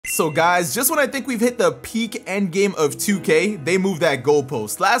So guys, just when I think we've hit the peak endgame of 2K, they moved that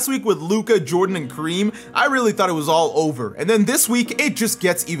goalpost. Last week with Luka, Jordan, and Kareem, I really thought it was all over. And then this week, it just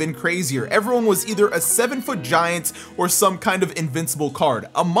gets even crazier. Everyone was either a 7-foot giant or some kind of invincible card.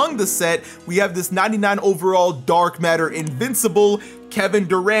 Among the set, we have this 99 overall dark matter Invincible Kevin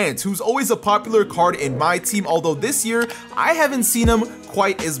Durant, who's always a popular card in my team, although this year, I haven't seen him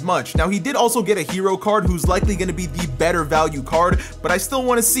quite as much. Now, he did also get a hero card who's likely going to be the better value card, but I still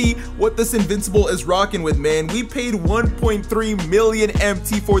want to see what this Invincible is rocking with, man. We paid 1.3 million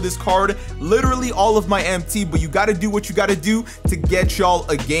MT for this card, literally all of my MT, but you got to do what you got to do to get y'all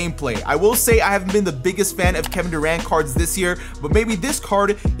a gameplay. I will say I haven't been the biggest fan of Kevin Durant cards this year, but maybe this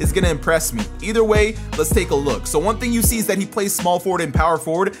card is going to impress me. Either way, let's take a look. So one thing you see is that he plays small forward and power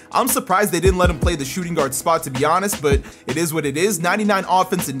forward. I'm surprised they didn't let him play the shooting guard spot, to be honest, but it is what it is. 99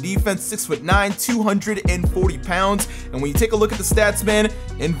 offense and defense, 6'9", 240 pounds. And when you take a look at the stats, man,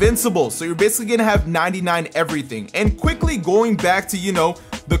 invincible. So you're basically gonna have 99 everything. And quickly going back to, you know,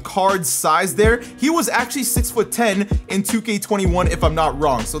 the card's size there, he was actually 6'10" in 2K21 if I'm not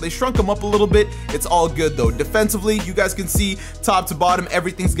wrong. So they shrunk him up a little bit. It's all good though. Defensively, you guys can see top to bottom,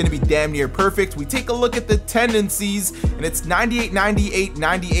 everything's gonna be damn near perfect. We take a look at the tendencies and it's 98, 98,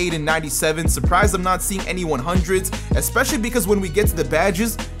 98, and 97. Surprised I'm not seeing any 100s, especially because when we get to the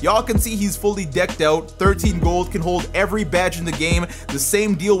badges, y'all can see he's fully decked out. 13 gold, can hold every badge in the game. The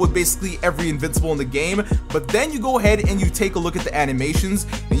same deal with basically every invincible in the game. But then you go ahead and you take a look at the animations,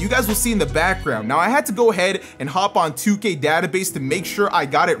 and you guys will see in the background. Now I had to go ahead and hop on 2K database to make sure I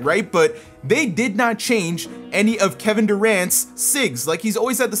got it right, but they did not change any of Kevin Durant's SIGs. Like, he's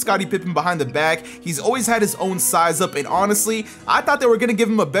always had the Scottie Pippen behind the back. He's always had his own size up, and honestly, I thought they were gonna give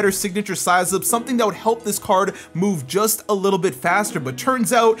him a better signature size up, something that would help this card move just a little bit faster, but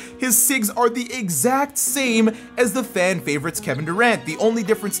turns out his SIGs are the exact same as the fan favorites Kevin Durant. The only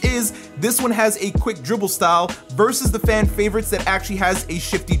difference is this one has a quick dribble style versus the fan favorites that actually has a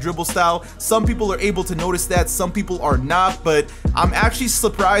shifty dribble style. Some people are able to notice that, some people are not, but I'm actually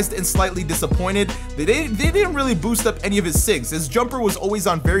surprised and slightly disappointed. They didn't really boost up any of his SIGs. His jumper was always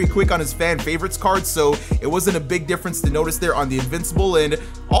on very quick on his fan favorites card, so it wasn't a big difference to notice there on the Invincible, and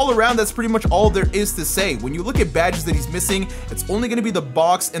all around, that's pretty much all there is to say. When you look at badges that he's missing, it's only going to be the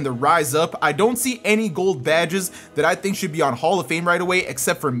box and the rise up. I don't see any gold badges that I think should be on Hall of Fame right away,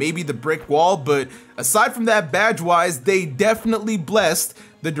 except for maybe the brick wall, but aside from that, badge-wise, they definitely blessed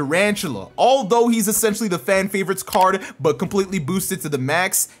the Durantula. Although he's essentially the fan favorites card, but completely boosted to the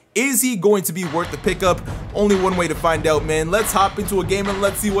max, is he going to be worth the pickup? Only one way to find out, man. Let's hop into a game and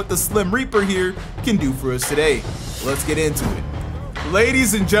let's see what the Slim Reaper here can do for us today. Let's get into it.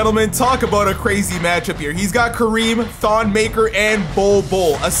 Ladies and gentlemen, talk about a crazy matchup here. He's got Kareem, Thon Maker, and Bol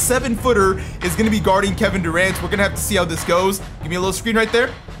Bol. A 7-footer is going to be guarding Kevin Durant. We're going to have to see how this goes. Give me a little screen right there.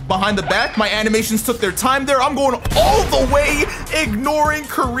 Behind the back, my animations took their time there. I'm going all the way, ignoring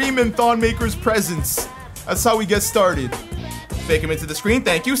Kareem and Thon Maker's presence. That's how we get started. Fake him into the screen,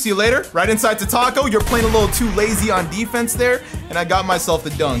 thank you, see you later. Right inside to Taco, you're playing a little too lazy on defense there, and I got myself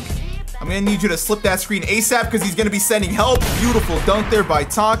the dunk. I'm gonna need you to slip that screen ASAP because he's gonna be sending help. Beautiful dunk there by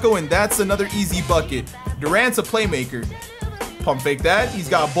Taco, and that's another easy bucket. Durant's a playmaker. Pump fake that, he's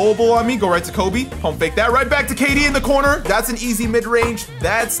got Bol Bol on me, go right to Kobe. Pump fake that, right back to KD in the corner. That's an easy mid-range,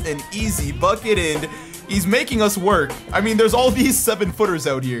 that's an easy bucket, and he's making us work. I mean, there's all these 7-footers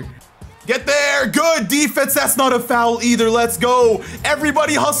out here. Get there, good defense, that's not a foul either, let's go.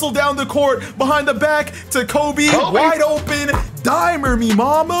 Everybody hustle down the court, behind the back to Kobe. Wide open, dimer me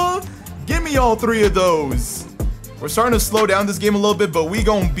mama. Give me all 3 of those. We're starting to slow down this game a little bit, but we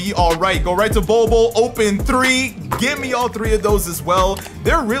gonna be all right. Go right to Bol Bol, open 3. Give me all 3 of those as well.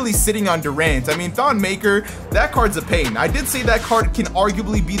 They're really sitting on Durant. I mean, Thon Maker, that card's a pain. I did say that card can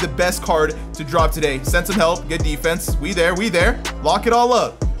arguably be the best card to drop today. Send some help, good defense. We there, we there. Lock it all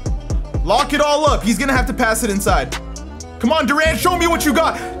up. Lock it all up. He's gonna have to pass it inside. Come on, Durant, show me what you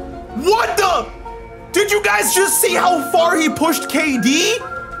got. What the? Did you guys just see how far he pushed KD?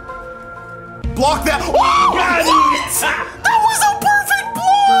 Block that. Oh, what? That was a perfect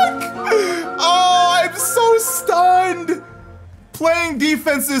block. Oh, I'm so stunned. Playing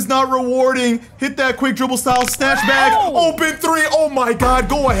defense is not rewarding. Hit that quick dribble style, snatch back, open 3. Oh my God,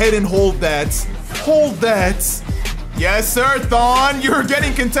 go ahead and hold that. Hold that. Yes, sir, Thon. You're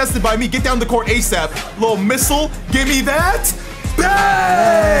getting contested by me. Get down the court ASAP. Little missile. Give me that.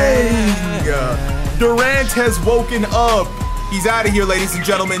 Bang! Durant has woken up. He's out of here, ladies and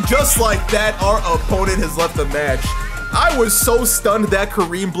gentlemen. Just like that, our opponent has left the match. I was so stunned that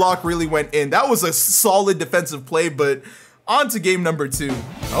Kareem block really went in. That was a solid defensive play, but On to game number 2.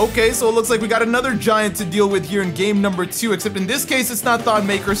 Okay, so it looks like we got another giant to deal with here in game number 2, except in this case, it's not Thon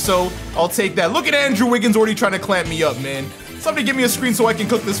Maker, so I'll take that. Look at Andrew Wiggins already trying to clamp me up, man. Somebody give me a screen so I can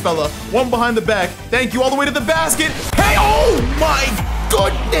cook this fella. One behind the back. Thank you, all the way to the basket. Hey, oh my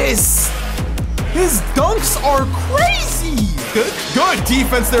goodness! His dunks are crazy. Good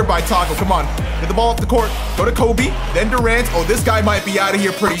defense there by Taco. Come on, get the ball off the court. Go to Kobe, then Durant. Oh, this guy might be out of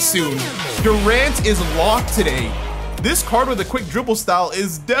here pretty soon. Durant is locked today. This card with a quick dribble style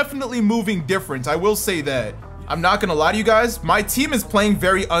is definitely moving different. I will say that. I'm not gonna lie to you guys, my team is playing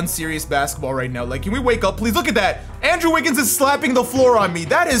very unserious basketball right now. Like, can we wake up, please? Look at that. Andrew Wiggins is slapping the floor on me.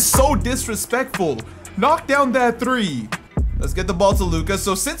 That is so disrespectful. Knock down that 3. Let's get the ball to Luka.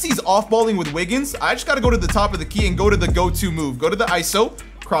 So since he's off-balling with Wiggins, I just gotta go to the top of the key and go to the go-to move. Go to the ISO,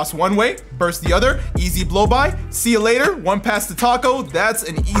 cross one way, burst the other, easy blow by. See you later. One pass to Taco. That's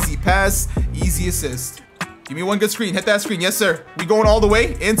an easy pass, easy assist. Give me one good screen. Hit that screen. Yes, sir. We going all the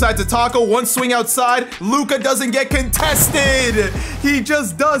way. Inside to Taco. One swing outside. Luka doesn't get contested. He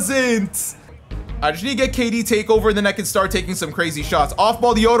just doesn't. I just need to get KD takeover, and then I can start taking some crazy shots. Off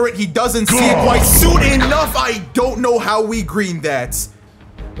ball deodorant. He doesn't see it quite soon enough. I don't know how we greened that.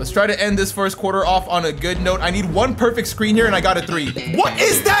 Let's try to end this first quarter off on a good note. I need one perfect screen here, and I got a 3. What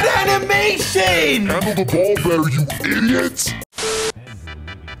is that animation? Handle the ball better, you idiot.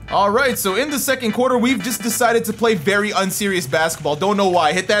 All right, so in the second quarter, we've just decided to play very unserious basketball. Don't know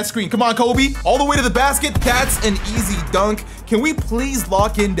why. Hit that screen. Come on, Kobe. All the way to the basket. That's an easy dunk. Can we please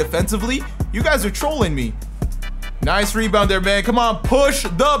lock in defensively? You guys are trolling me. Nice rebound there, man. Come on, push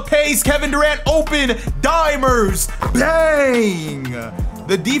the pace. Kevin Durant open. Dimers. Bang.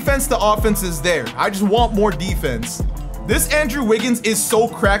 The defense to offense is there. I just want more defense. This Andrew Wiggins is so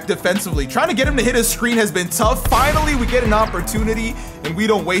cracked defensively. Trying to get him to hit a screen has been tough. Finally, we get an opportunity and we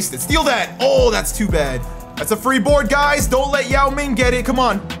don't waste it. Steal that. Oh, that's too bad. That's a free board, guys. Don't let Yao Ming get it. Come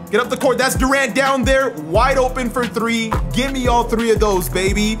on, get up the court. That's Durant down there, wide open for 3. Give me all 3 of those,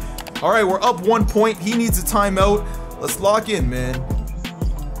 baby. All right, we're up 1 point. He needs a timeout. Let's lock in, man.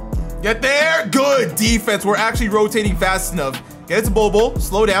 Get there. Good defense. We're actually rotating fast enough. Get it to Bobo.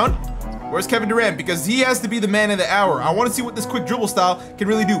 Slow down. Where's Kevin Durant? Because he has to be the man of the hour. I want to see what this quick dribble style can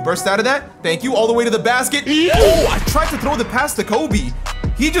really do. Burst out of that. Thank you. All the way to the basket. Oh, I tried to throw the pass to Kobe.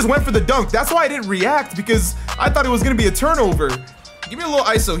 He just went for the dunk. That's why I didn't react, because I thought it was going to be a turnover. Give me a little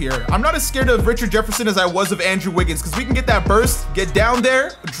ISO here. I'm not as scared of Richard Jefferson as I was of Andrew Wiggins, because we can get that burst, get down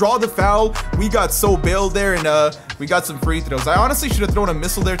there, draw the foul. We got so bailed there, and we got some free throws. I honestly should have thrown a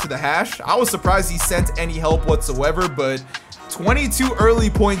missile there to the hash. I was surprised he sent any help whatsoever, but 22 early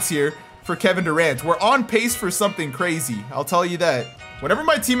points here for Kevin Durant. We're on pace for something crazy, I'll tell you that. Whenever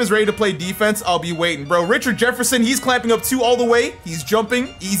my team is ready to play defense, I'll be waiting, bro. Richard Jefferson, he's clamping up 2 all the way. He's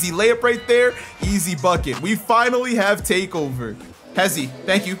jumping. Easy layup right there. Easy bucket. We finally have takeover. Hezzy,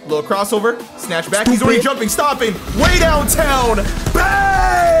 thank you. Little crossover. Snatch back. He's already jumping. Stopping. Way downtown.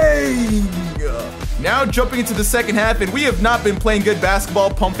 Bang! Now jumping into the second half, and we have not been playing good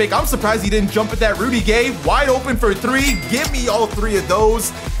basketball. Pump fake. I'm surprised he didn't jump at that. Rudy Gay, wide open for 3. Give me all 3 of those.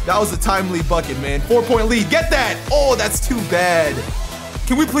 That was a timely bucket, man. 4-point lead. Get that. Oh, that's too bad.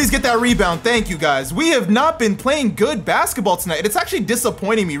 Can we please get that rebound? Thank you, guys. We have not been playing good basketball tonight. It's actually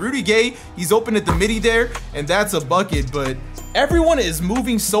disappointing me. Rudy Gay, he's open at the midi there, and that's a bucket, but everyone is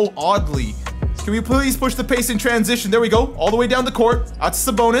moving so oddly. Can we please push the pace in transition? There we go. All the way down the court. Out to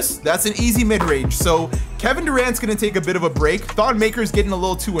Sabonis. That's an easy mid-range. So Kevin Durant's going to take a bit of a break. Thon Maker's getting a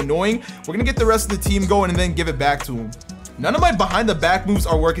little too annoying. We're going to get the rest of the team going and then give it back to him. None of my behind the back moves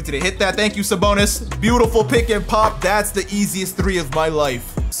are working today. Hit that. Thank you, Sabonis. Beautiful pick and pop. That's the easiest 3 of my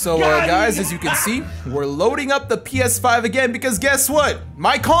life. So guys, as you can see, we're loading up the PS5 again, because guess what?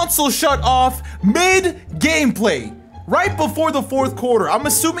 My console shut off mid-gameplay. Right before the 4th quarter. I'm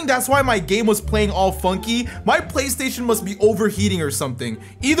assuming that's why my game was playing all funky. My PlayStation must be overheating or something.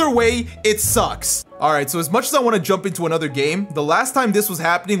 Either way, it sucks. All right, so as much as I want to jump into another game, the last time this was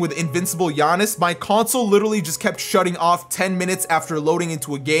happening with Invincible Giannis, my console literally just kept shutting off 10 minutes after loading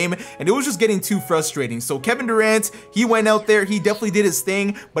into a game, and it was just getting too frustrating. So Kevin Durant, he went out there, he definitely did his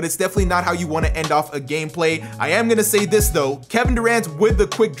thing, but it's definitely not how you want to end off a gameplay. I am going to say this though, Kevin Durant with the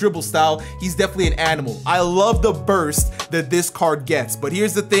quick dribble style, he's definitely an animal. I love the burst that this card gets, but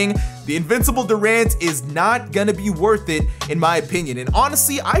here's the thing, the Invincible Durant is not going to be worth it in my opinion. And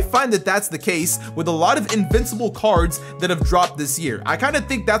honestly, I find that that's the case with a a lot of invincible cards that have dropped this year. I kind of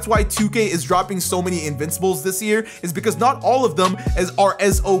think that's why 2K is dropping so many invincibles this year, is because not all of them are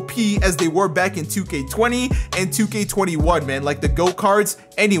as OP as they were back in 2K20 and 2K21, man, like the GOAT cards.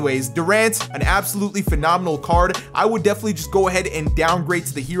 Anyways, Durant, an absolutely phenomenal card. I would definitely just go ahead and downgrade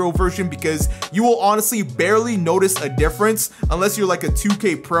to the hero version because you will honestly barely notice a difference unless you're like a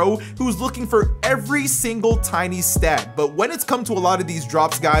 2K pro who's looking for every single tiny stat. But when it's come to a lot of these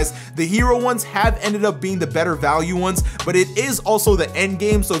drops, guys, the hero ones have ended up being the better value ones, but it is also the end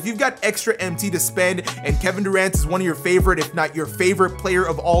game. So if you've got extra MT to spend and Kevin Durant is one of your favorite, if not your favorite player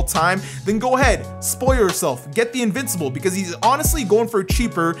of all time, then go ahead, spoil yourself, get the invincible, because he's honestly going for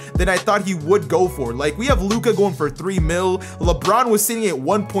cheaper than I thought he would go for. Like, we have Luka going for 3 mil, LeBron was sitting at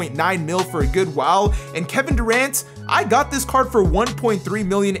 1.9 mil for a good while, and Kevin Durant, I got this card for 1.3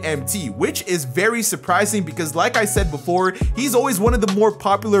 million MT, which is very surprising because, like I said before, he's always one of the more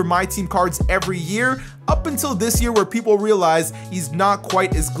popular MyTEAM cards every year, up until this year where people realize he's not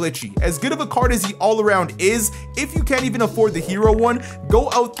quite as glitchy. As good of a card as he all around is, if you can't even afford the hero one, go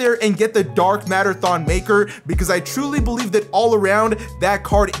out there and get the Dark Matter-thon Maker, because I truly believe that all around that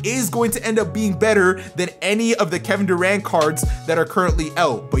card is going to end up being better than any of the Kevin Durant cards that are currently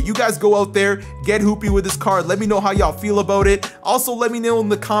out. But you guys go out there, get hoopy with this card, let me know how y'all feel about it. Also, let me know in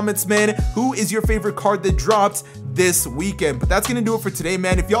the comments, man, who is your favorite card that dropped this weekend. But that's gonna do it for today,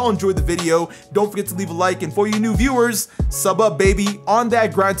 man. If y'all enjoyed the video, don't forget to leave a like, and for you new viewers, sub up, baby. On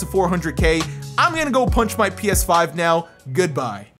that grind to 400K, I'm gonna go punch my PS5 now. Goodbye.